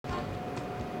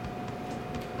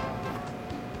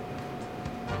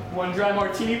One dry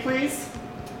martini, please.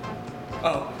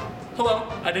 Oh, hello.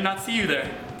 I did not see you there.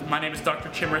 My name is Dr.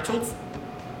 Tim Richards.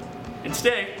 And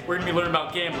today, we're going to be learning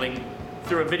about gambling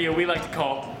through a video we like to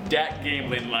call Dat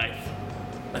Gamblin Life.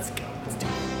 Let's go. Let's do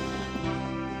it.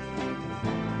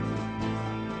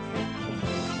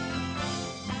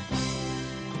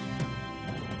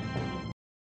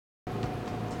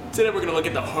 Today we're going to look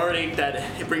at the heartache that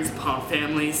it brings upon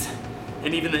families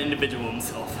and even the individual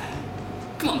himself.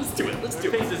 Come on, let's do it. Let's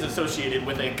do it. Phases associated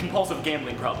with a compulsive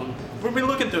gambling problem. We're going to be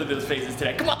looking through those phases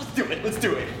today. Come on, let's do it. Let's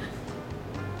do it.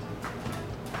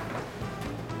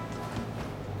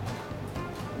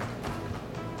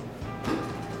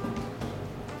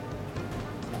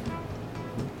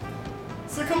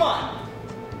 So come on,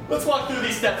 let's walk through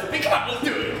these steps with me. Come on, let's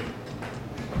do it.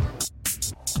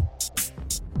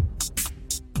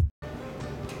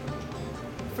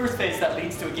 First phase that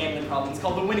leads to a gambling problem is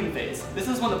called the winning phase. This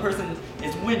is when the person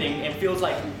is winning and feels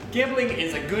like gambling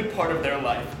is a good part of their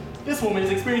life. This woman is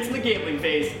experiencing the gambling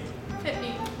phase. Hit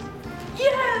me.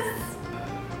 Yes!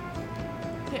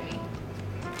 Hit me.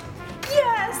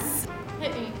 Yes!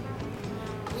 Hit me.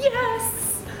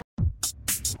 Yes!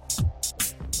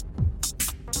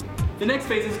 The next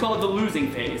phase is called the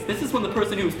losing phase. This is when the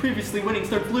person who was previously winning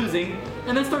starts losing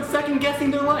and then starts second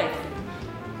guessing their life.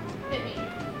 Hit me.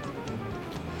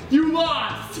 You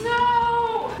lost!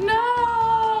 No!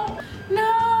 No!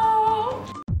 No!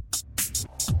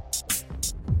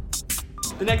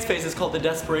 The next phase is called the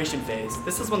desperation phase.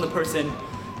 This is when the person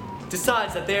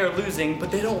decides that they are losing,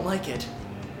 but they don't like it.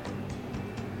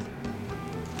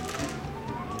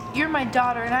 You're my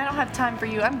daughter and I don't have time for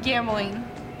you. I'm gambling.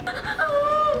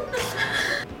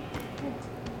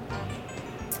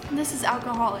 This is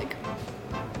alcoholic.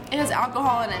 It has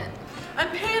alcohol in it. I'm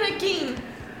panicking.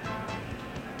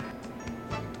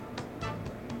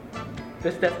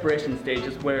 This desperation stage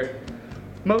is where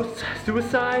most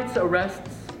suicides,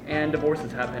 arrests, and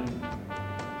divorces happen.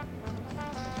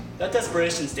 That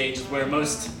desperation stage is where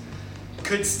most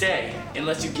could stay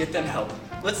unless you get them help.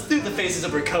 Let's do the phases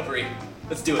of recovery.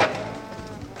 Let's do it.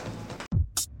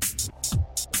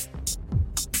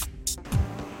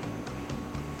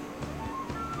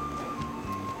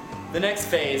 The next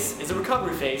phase is a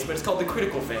recovery phase, but it's called the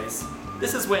critical phase.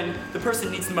 This is when the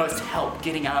person needs the most help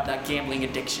getting out of that gambling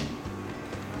addiction.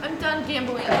 I'm done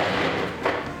gambling.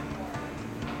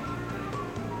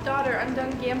 Daughter, I'm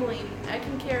done gambling. I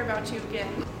can care about you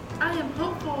again. I am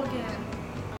hopeful again.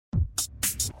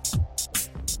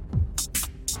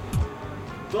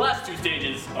 The last two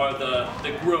stages are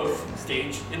the growth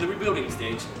stage and the rebuilding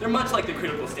stage. They're much like the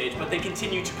critical stage, but they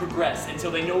continue to progress until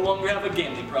they no longer have a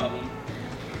gambling problem.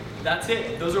 That's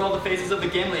it. Those are all the phases of the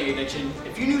gambling addiction.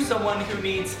 If you knew someone who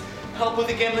needs help with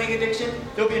a gambling addiction,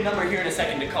 there'll be a number here in a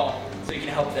second to call so you can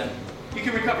help them. You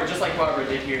can recover just like Barbara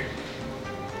did here.